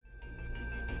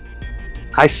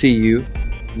I see you,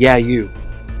 yeah, you,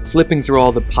 flipping through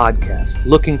all the podcasts,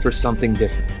 looking for something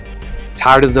different.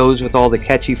 Tired of those with all the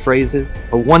catchy phrases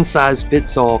or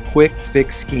one-size-fits-all quick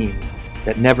fix schemes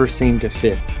that never seem to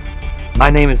fit? My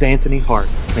name is Anthony Hart,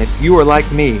 and if you are like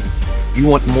me, you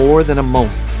want more than a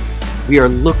moment. We are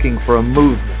looking for a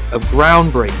movement of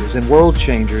groundbreakers and world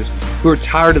changers who are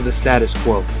tired of the status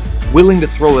quo, willing to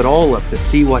throw it all up to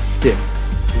see what sticks,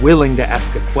 willing to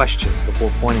ask a question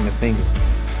before pointing a finger.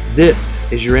 This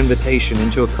is your invitation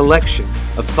into a collection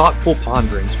of thoughtful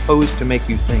ponderings posed to make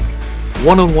you think,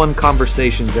 one-on-one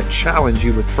conversations that challenge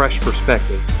you with fresh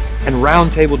perspective, and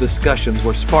roundtable discussions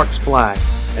where sparks fly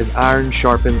as iron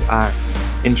sharpens iron.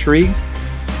 Intrigued?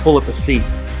 Pull up a seat.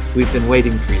 We've been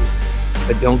waiting for you.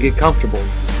 But don't get comfortable.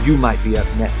 You might be up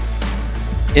next.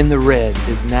 In the Red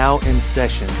is now in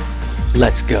session.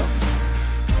 Let's go.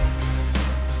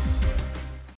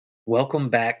 Welcome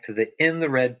back to the In the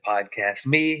Red podcast.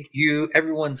 Me, you,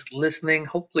 everyone's listening.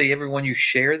 Hopefully everyone you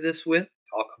share this with,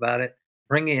 talk about it,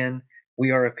 bring in.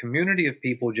 We are a community of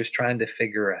people just trying to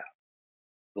figure out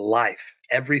life,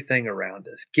 everything around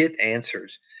us, get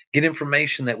answers, get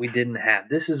information that we didn't have.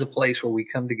 This is a place where we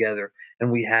come together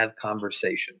and we have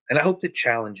conversation. And I hope that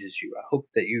challenges you. I hope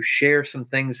that you share some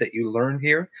things that you learn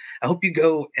here. I hope you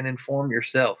go and inform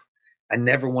yourself. I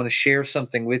never want to share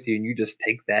something with you and you just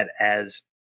take that as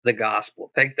the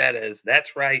gospel. Take that as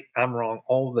that's right, I'm wrong,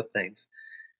 all the things.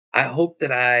 I hope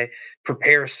that I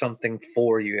prepare something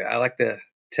for you. I like to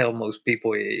tell most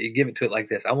people, you give it to it like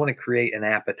this. I want to create an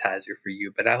appetizer for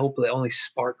you, but I hope that only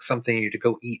sparks something in you to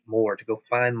go eat more, to go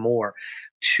find more.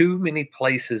 Too many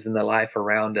places in the life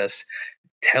around us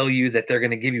tell you that they're going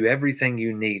to give you everything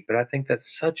you need, but I think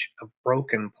that's such a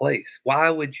broken place. Why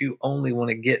would you only want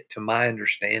to get to my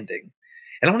understanding?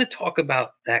 And I want to talk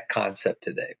about that concept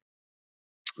today.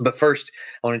 But first,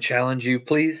 I want to challenge you.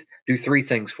 Please do three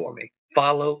things for me.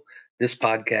 Follow this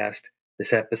podcast,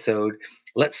 this episode.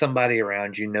 Let somebody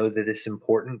around you know that it's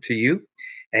important to you,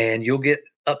 and you'll get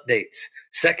updates.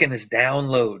 Second is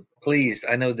download. Please,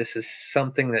 I know this is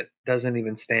something that doesn't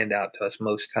even stand out to us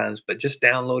most times, but just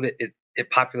download it.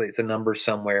 It populates a number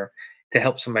somewhere to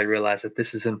help somebody realize that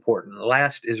this is important.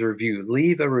 Last is review.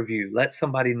 Leave a review. Let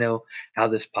somebody know how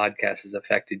this podcast has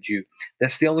affected you.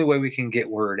 That's the only way we can get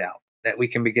word out, that we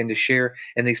can begin to share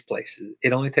in these places.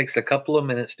 It only takes a couple of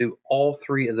minutes to do all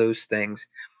three of those things,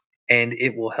 and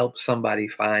it will help somebody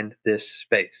find this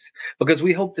space because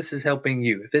we hope this is helping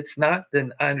you. If it's not,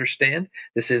 then I understand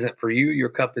this isn't for you, your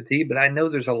cup of tea, but I know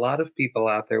there's a lot of people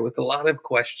out there with a lot of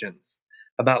questions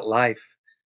about life.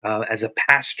 As a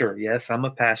pastor, yes, I'm a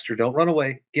pastor. Don't run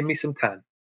away. Give me some time.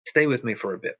 Stay with me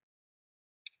for a bit.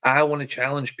 I want to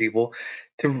challenge people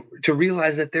to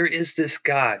realize that there is this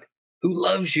God who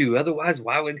loves you. Otherwise,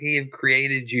 why would he have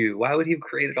created you? Why would he have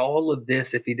created all of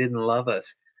this if he didn't love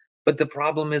us? But the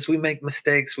problem is we make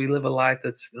mistakes. We live a life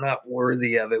that's not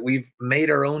worthy of it. We've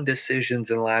made our own decisions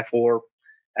in life, or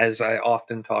as I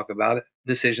often talk about it,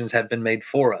 decisions have been made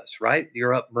for us, right?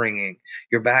 Your upbringing,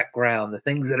 your background, the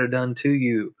things that are done to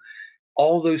you,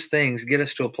 all those things get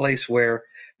us to a place where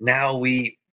now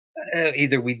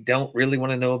either we don't really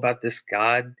want to know about this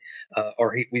God,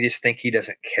 or we just think he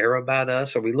doesn't care about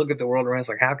us, or we look at the world around us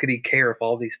like, how could he care if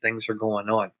all these things are going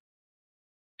on?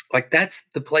 Like that's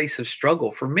the place of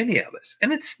struggle for many of us,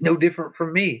 and it's no different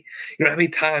for me. You know how many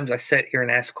times I sit here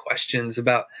and ask questions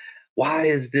about why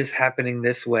is this happening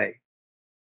this way?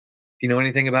 You know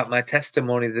anything about my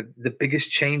testimony? The biggest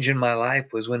change in my life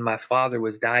was when my father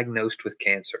was diagnosed with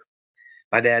cancer.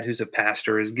 My dad, who's a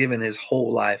pastor, has given his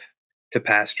whole life to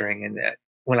pastoring. And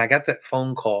when I got that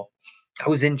phone call, I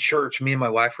was in church. Me and my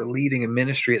wife were leading a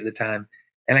ministry at the time,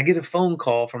 and I get a phone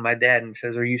call from my dad and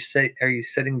says, Are you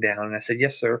sitting down?" And I said,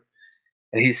 "Yes, sir."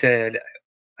 And he said,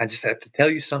 "I just have to tell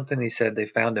you something." He said, "They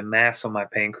found a mass on my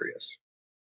pancreas."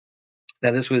 Now,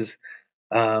 this was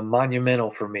monumental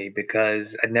for me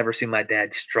because I'd never seen my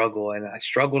dad struggle, and I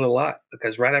struggled a lot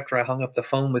because right after I hung up the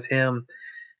phone with him,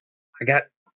 I got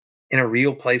in a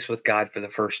real place with God for the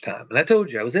first time. And I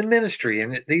told you I was in ministry,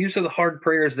 and these are the hard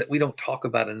prayers that we don't talk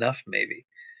about enough, maybe.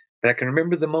 But I can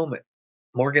remember the moment.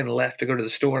 Morgan left to go to the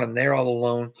store, and I'm there all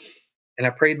alone. And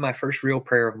I prayed my first real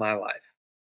prayer of my life.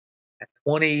 At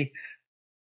 20,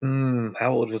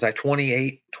 how old was I?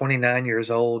 28, 29 years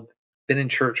old. Been in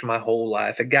church my whole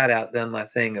life. I got out, done my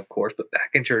thing, of course, but back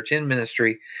in church, in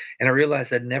ministry. And I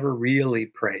realized I'd never really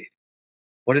prayed.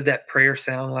 What did that prayer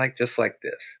sound like? Just like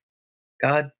this: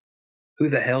 God, who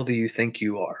the hell do you think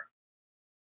you are?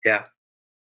 Yeah.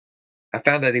 I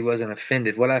found that he wasn't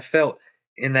offended. What I felt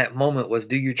in that moment was,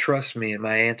 do you trust me? And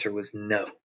my answer was no.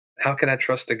 How can I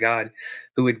trust a God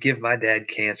who would give my dad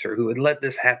cancer, who would let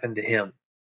this happen to him?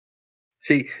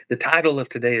 See, the title of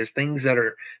today is Things That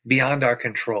Are Beyond Our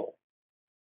Control.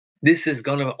 This is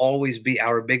going to always be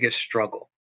our biggest struggle.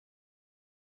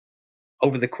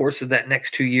 Over the course of that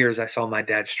next 2 years, I saw my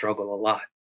dad struggle a lot.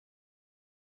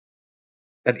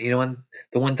 But the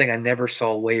one thing I never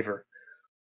saw waver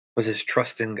was his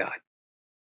trust in God.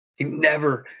 He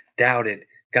never doubted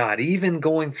God, even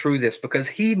going through this, because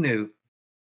he knew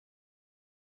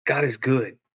God is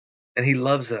good and he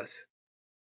loves us.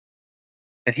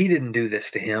 And he didn't do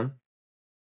this to him.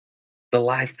 The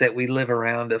life that we live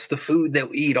around us, the food that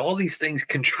we eat, all these things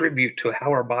contribute to how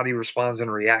our body responds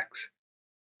and reacts,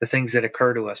 the things that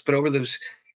occur to us. But over those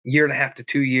year and a half to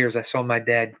 2 years, I saw my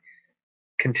dad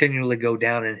continually go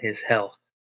down in his health,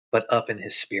 but up in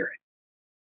his spirit.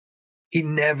 He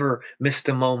never missed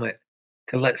a moment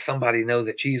to let somebody know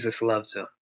that Jesus loves him.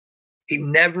 He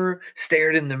never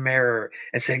stared in the mirror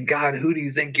and said, God, who do you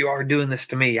think you are doing this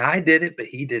to me? I did it, but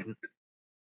he didn't.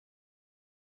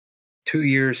 2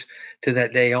 years to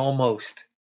that day, almost.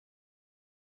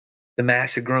 The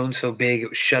mass had grown so big, it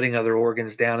was shutting other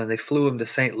organs down, and they flew him to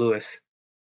St. Louis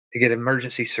to get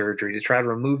emergency surgery to try to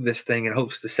remove this thing in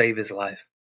hopes to save his life.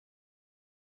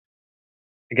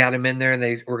 They got him in there, and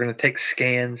they were going to take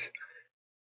scans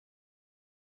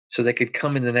so they could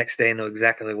come in the next day and know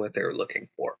exactly what they were looking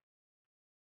for.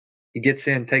 He gets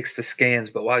in, takes the scans,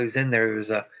 but while he was in there was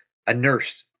a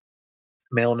nurse,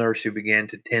 male nurse, who began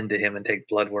to tend to him and take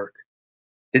blood work.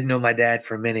 Didn't know my dad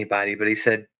from anybody, but he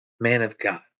said, "Man of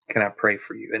God, can I pray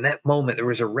for you?" In that moment, there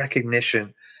was a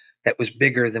recognition that was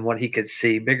bigger than what he could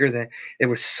see, bigger than it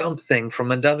was something from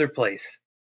another place.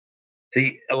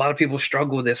 See, a lot of people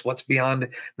struggle with this. What's beyond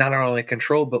not our only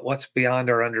control, but what's beyond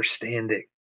our understanding?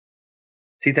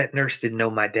 See, that nurse didn't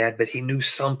know my dad, but he knew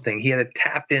something. He had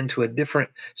tapped into a different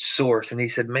source, and he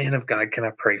said, "Man of God, can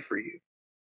I pray for you?"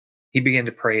 He began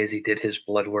to pray as he did his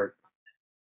blood work.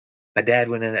 My dad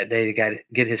went in that day to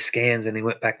get his scans, and he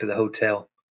went back to the hotel,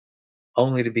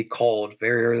 only to be called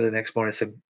very early the next morning and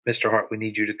said, "Mr. Hart, we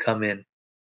need you to come in."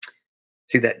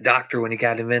 See, that doctor, when he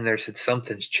got him in there, said,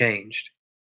 "Something's changed.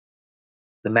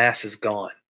 The mass is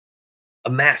gone." A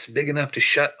mass big enough to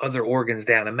shut other organs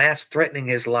down, a mass threatening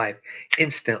his life,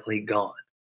 instantly gone.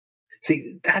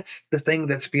 See, that's the thing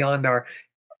that's beyond our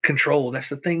control. That's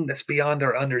the thing that's beyond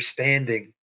our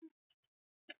understanding.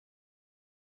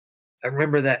 I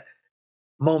remember that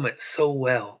moment so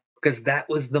well because that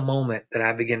was the moment that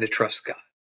I began to trust God.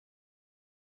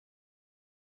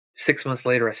 6 months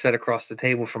later, I sat across the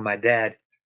table from my dad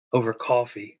over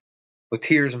coffee with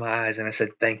tears in my eyes, and I said,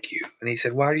 "Thank you." And he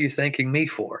said, "Why are you thanking me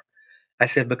for?" I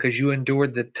said, "Because you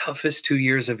endured the toughest 2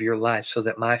 years of your life so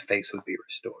that my faith would be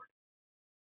restored."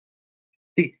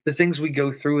 The things we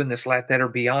go through in this life that are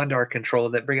beyond our control,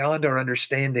 that beyond our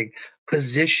understanding,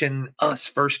 position us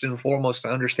first and foremost to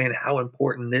understand how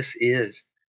important this is.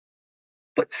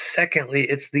 But secondly,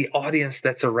 it's the audience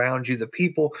that's around you, the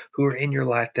people who are in your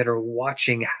life that are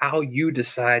watching how you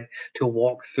decide to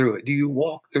walk through it. Do you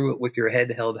walk through it with your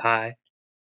head held high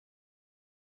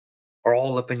or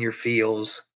all up in your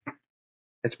feels?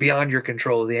 It's beyond your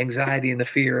control, the anxiety and the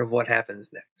fear of what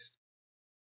happens next.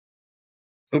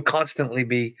 It'll constantly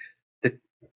be the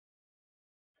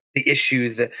the issue,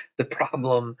 the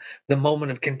problem, the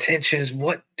moment of contention is,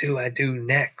 what do I do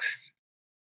next?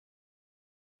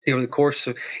 Over the course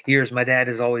of years, my dad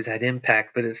has always had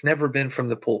impact, but it's never been from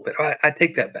the pulpit. I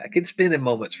take that back. It's been in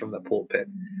moments from the pulpit.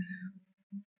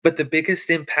 But the biggest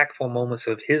impactful moments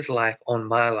of his life on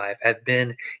my life have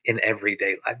been in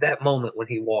everyday life. That moment when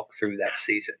he walked through that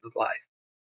season of life.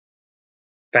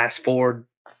 Fast forward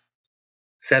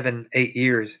 7, 8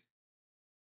 years,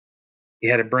 he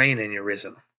had a brain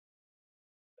aneurysm,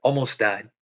 almost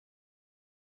died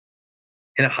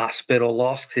in a hospital,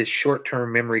 lost his short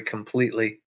term memory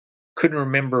completely. Couldn't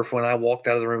remember if when I walked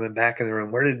out of the room and back in the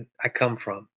room, where did I come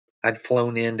from? I'd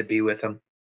flown in to be with him,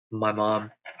 my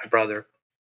mom, my brother.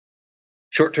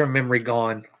 Short term memory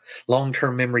gone, long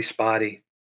term memory spotty.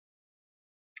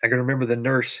 I can remember the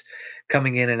nurse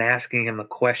coming in and asking him a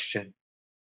question.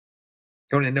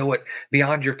 You want to know what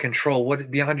beyond your control, what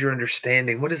beyond your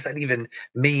understanding, what does that even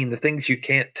mean? The things you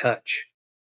can't touch.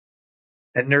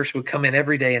 That nurse would come in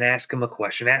every day and ask him a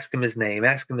question, ask him his name,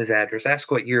 ask him his address,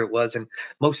 ask what year it was, and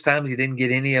most times he didn't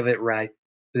get any of it right,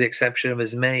 with the exception of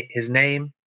his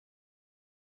name.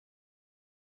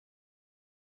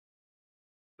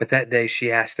 But that day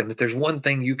she asked him, "If there's one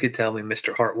thing you could tell me,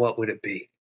 Mr. Hart, what would it be?"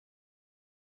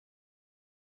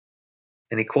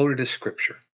 And he quoted a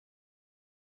scripture.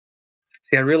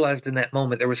 See, I realized in that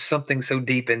moment there was something so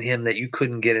deep in him that you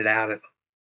couldn't get it out of him.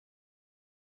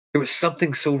 There was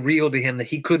something so real to him that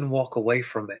he couldn't walk away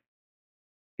from it.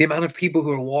 The amount of people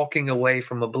who are walking away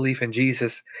from a belief in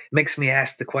Jesus makes me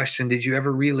ask the question, did you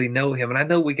ever really know him? And I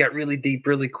know we got really deep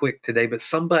really quick today, but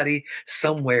somebody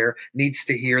somewhere needs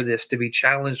to hear this, to be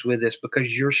challenged with this,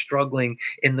 because you're struggling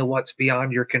in the what's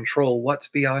beyond your control, what's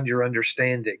beyond your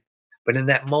understanding. But in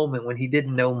that moment when he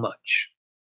didn't know much,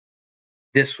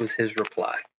 this was his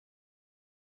reply.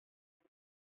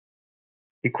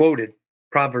 He quoted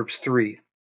Proverbs 3:5.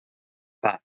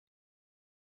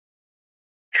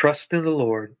 Trust in the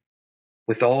Lord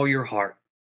with all your heart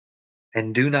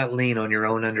and do not lean on your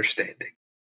own understanding.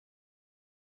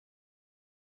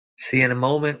 See, in a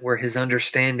moment where his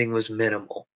understanding was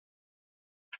minimal,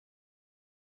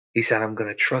 he said, I'm going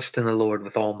to trust in the Lord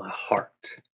with all my heart.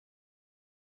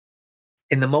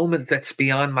 In the moment that's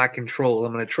beyond my control,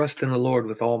 I'm going to trust in the Lord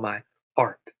with all my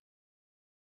heart.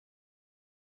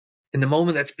 In the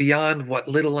moment that's beyond what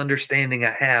little understanding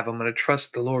I have, I'm going to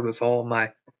trust the Lord with all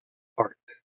my heart.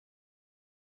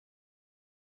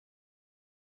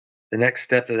 The next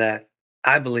step to that,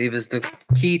 I believe, is the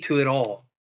key to it all.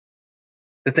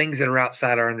 The things that are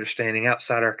outside our understanding,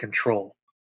 outside our control.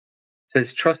 It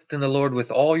says, trust in the Lord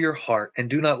with all your heart and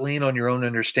do not lean on your own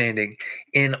understanding.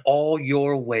 In all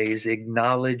your ways,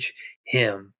 acknowledge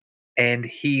him, and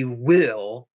he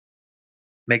will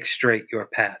make straight your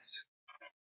paths.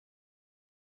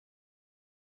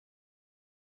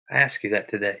 I ask you that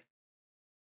today.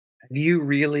 Have you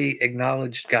really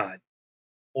acknowledged God?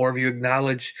 Or have you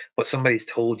acknowledged what somebody's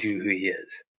told you who he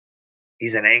is?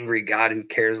 He's an angry God who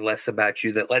cares less about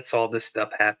you, that lets all this stuff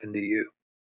happen to you.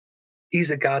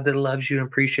 He's a God that loves you and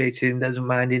appreciates you and doesn't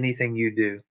mind anything you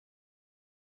do.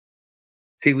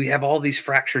 See, we have all these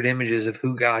fractured images of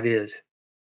who God is.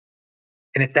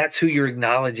 And if that's who you're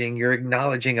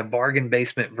acknowledging a bargain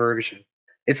basement version.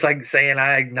 It's like saying,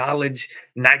 I acknowledge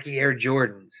Nike Air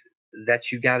Jordans that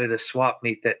you got at a swap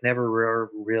meet that never were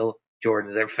real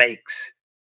Jordans. They're fakes.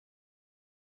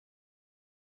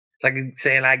 It's like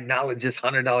saying, I acknowledge this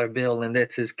 $100 bill and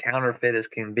it's as counterfeit as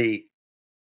can be.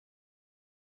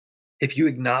 If you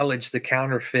acknowledge the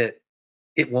counterfeit,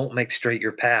 it won't make straight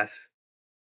your paths.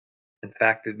 In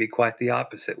fact, it'd be quite the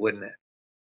opposite, wouldn't it?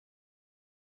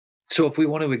 So if we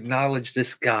want to acknowledge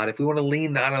this God, if we want to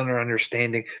lean not on our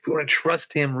understanding, if we want to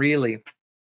trust him really,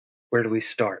 where do we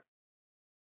start?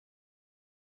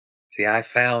 See, I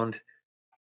found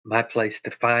my place to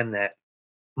find that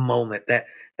moment, that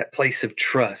place of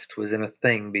trust was in a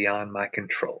thing beyond my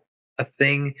control, a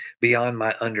thing beyond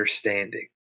my understanding.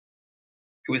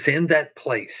 It was in that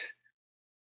place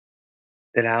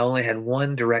that I only had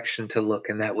one direction to look,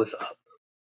 and that was up.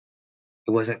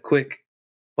 It wasn't quick,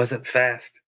 wasn't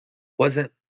fast,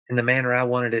 wasn't in the manner I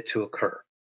wanted it to occur.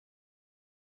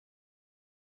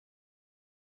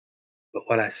 But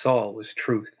what I saw was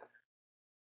truth.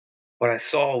 What I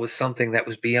saw was something that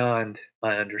was beyond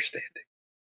my understanding.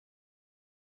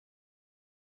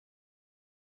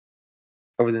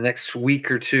 Over the next week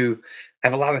or two, I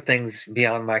have a lot of things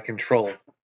beyond my control.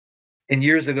 And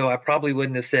years ago, I probably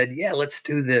wouldn't have said, yeah, let's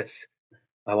do this.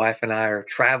 My wife and I are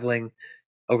traveling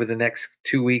over the next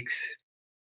 2 weeks,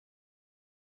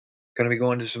 going to be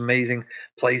going to some amazing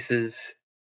places,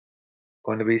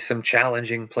 going to be some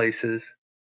challenging places,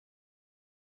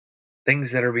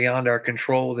 things that are beyond our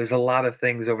control. There's a lot of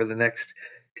things over the next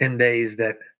 10 days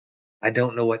that I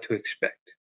don't know what to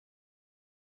expect.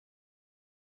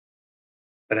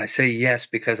 But I say yes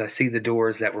because I see the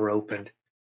doors that were opened.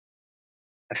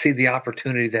 I see the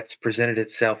opportunity that's presented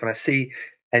itself. And I see,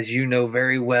 as you know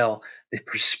very well, the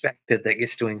perspective that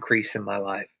gets to increase in my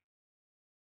life.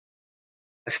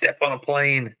 I step on a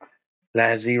plane that I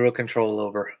have zero control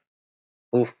over.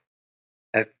 Oof,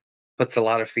 that puts a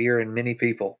lot of fear in many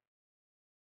people.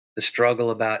 The struggle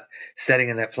about setting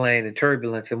in that plane and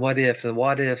turbulence and what ifs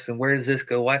and where does this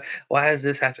go? Why does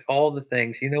this happen? All the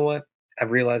things. You know what?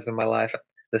 I've realized in my life,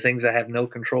 the things I have no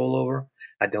control over,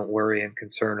 I don't worry and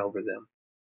concern over them.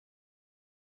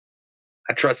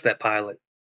 I trust that pilot.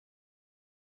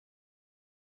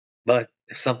 But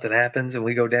if something happens and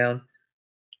we go down,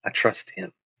 I trust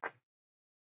him.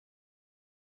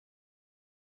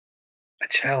 I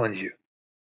challenge you.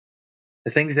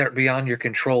 The things that are beyond your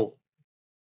control,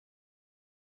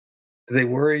 do they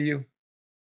worry you?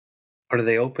 Or do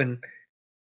they open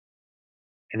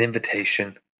an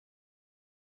invitation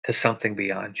to something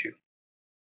beyond you?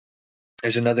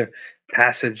 There's another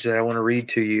passage that I want to read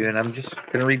to you, and I'm just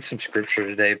going to read some scripture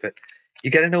today, but you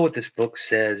got to know what this book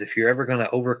says if you're ever going to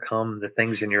overcome the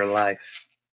things in your life.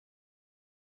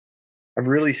 I've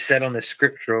really set on this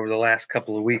scripture over the last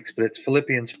couple of weeks, but it's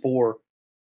Philippians 4,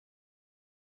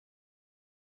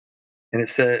 and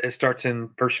it starts in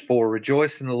verse 4.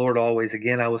 Rejoice in the Lord always.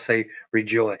 Again, I will say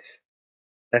rejoice.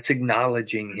 That's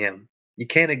acknowledging him. You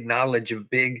can't acknowledge a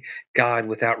big God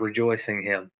without rejoicing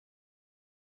him.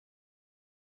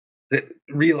 That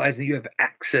realize that you have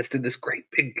access to this great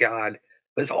big God,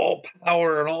 but it's all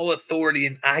power and all authority,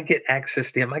 and I get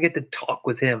access to him. I get to talk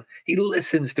with him. He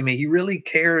listens to me. He really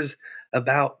cares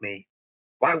about me.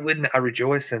 Why wouldn't I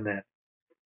rejoice in that?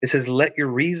 It says, "Let your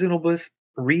reasonableness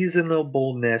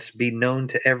be known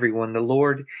to everyone. The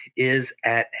Lord is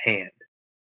at hand.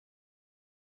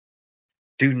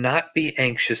 Do not be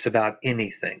anxious about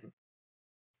anything,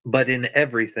 but in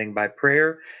everything by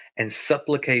prayer and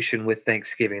supplication with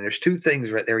thanksgiving." There's two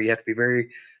things right there you have to be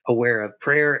very aware of: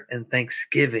 prayer and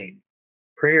thanksgiving.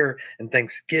 Prayer and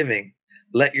thanksgiving.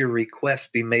 Let your requests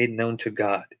be made known to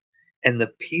God. And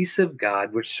the peace of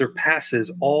God, which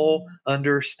surpasses all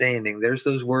understanding, there's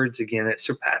those words again, that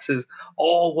surpasses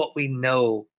all what we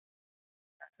know,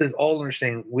 says all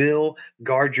understanding, will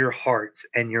guard your hearts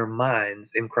and your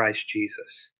minds in Christ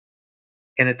Jesus.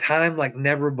 In a time like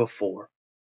never before,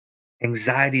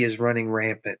 anxiety is running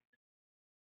rampant.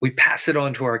 We pass it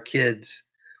on to our kids.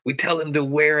 We tell them to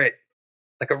wear it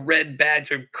like a red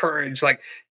badge of courage. Like,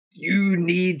 you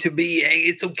need to be,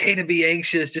 it's okay to be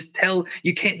anxious. Just tell,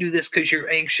 you can't do this because you're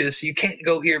anxious. You can't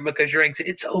go here because you're anxious.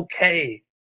 It's okay.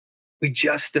 We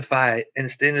justify it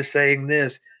instead of saying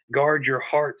this: guard your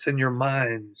hearts and your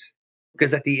minds.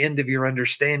 Because at the end of your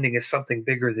understanding is something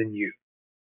bigger than you.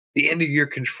 The end of your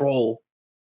control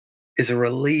is a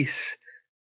release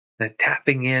and a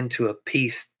tapping into a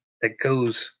peace that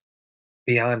goes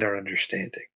beyond our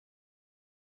understanding.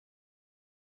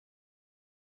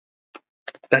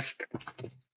 That's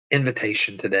the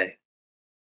invitation today.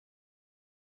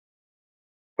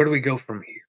 Where do we go from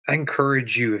here? I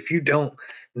encourage you, if you don't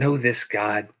know this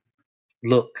God,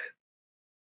 look.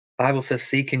 Bible says,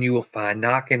 seek and you will find,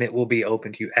 knock and it will be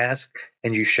opened to you, ask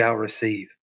and you shall receive.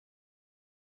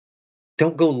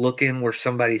 Don't go looking where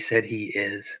somebody said he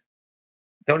is.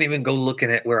 Don't even go looking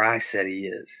at where I said he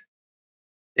is.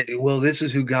 Well, this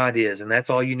is who God is, and that's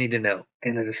all you need to know.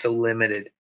 And it is so limited.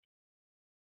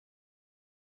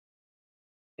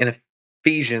 In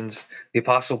Ephesians, the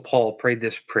Apostle Paul prayed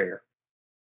this prayer.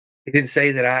 He didn't say,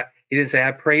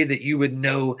 I pray that you would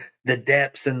know the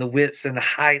depths and the widths and the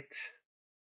heights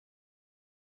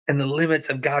and the limits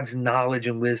of God's knowledge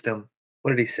and wisdom.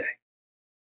 What did he say?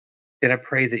 Did I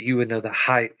pray that you would know the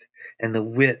height and the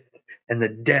width and the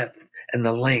depth and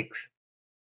the length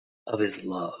of his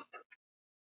love?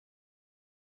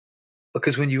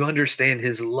 Because when you understand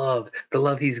his love, the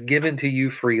love he's given to you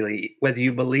freely, whether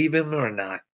you believe him or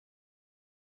not,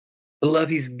 the love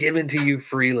he's given to you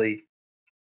freely,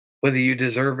 whether you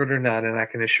deserve it or not, and I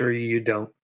can assure you, you don't,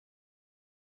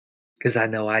 because I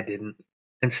know I didn't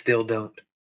and still don't.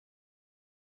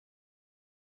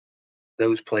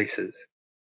 Those places,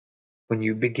 when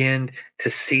you begin to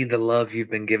see the love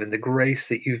you've been given, the grace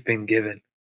that you've been given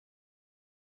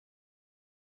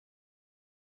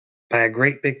by a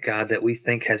great big God that we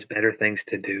think has better things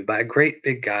to do, by a great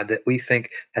big God that we think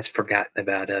has forgotten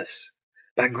about us,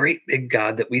 by a great big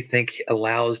God that we think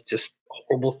allows just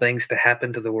horrible things to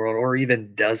happen to the world or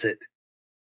even does it.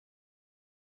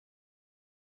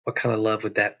 What kind of love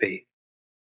would that be?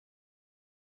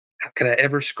 How could I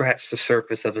ever scratch the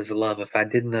surface of his love if I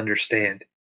didn't understand?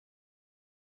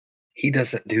 He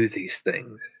doesn't do these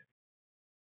things,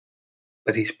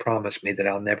 but he's promised me that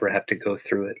I'll never have to go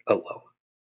through it alone.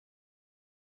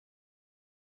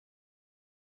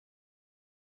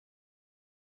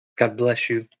 God bless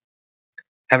you.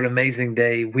 Have an amazing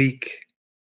day, week.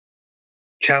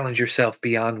 Challenge yourself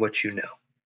beyond what you know.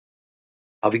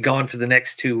 I'll be gone for the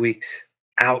next 2 weeks,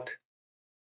 out,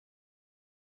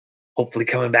 hopefully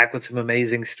coming back with some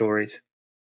amazing stories.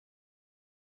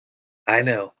 I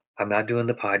know I'm not doing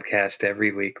the podcast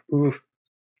every week. Oof,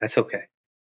 that's okay.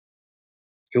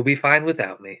 You'll be fine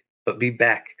without me, but be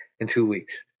back in 2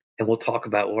 weeks and we'll talk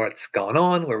about what's gone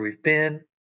on, where we've been.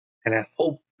 And I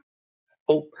hope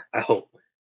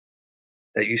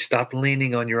that you stop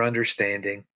leaning on your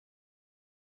understanding,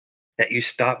 that you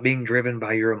stop being driven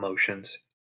by your emotions,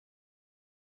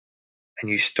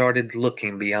 and you started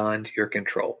looking beyond your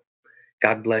control.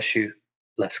 God bless you.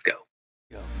 Let's go.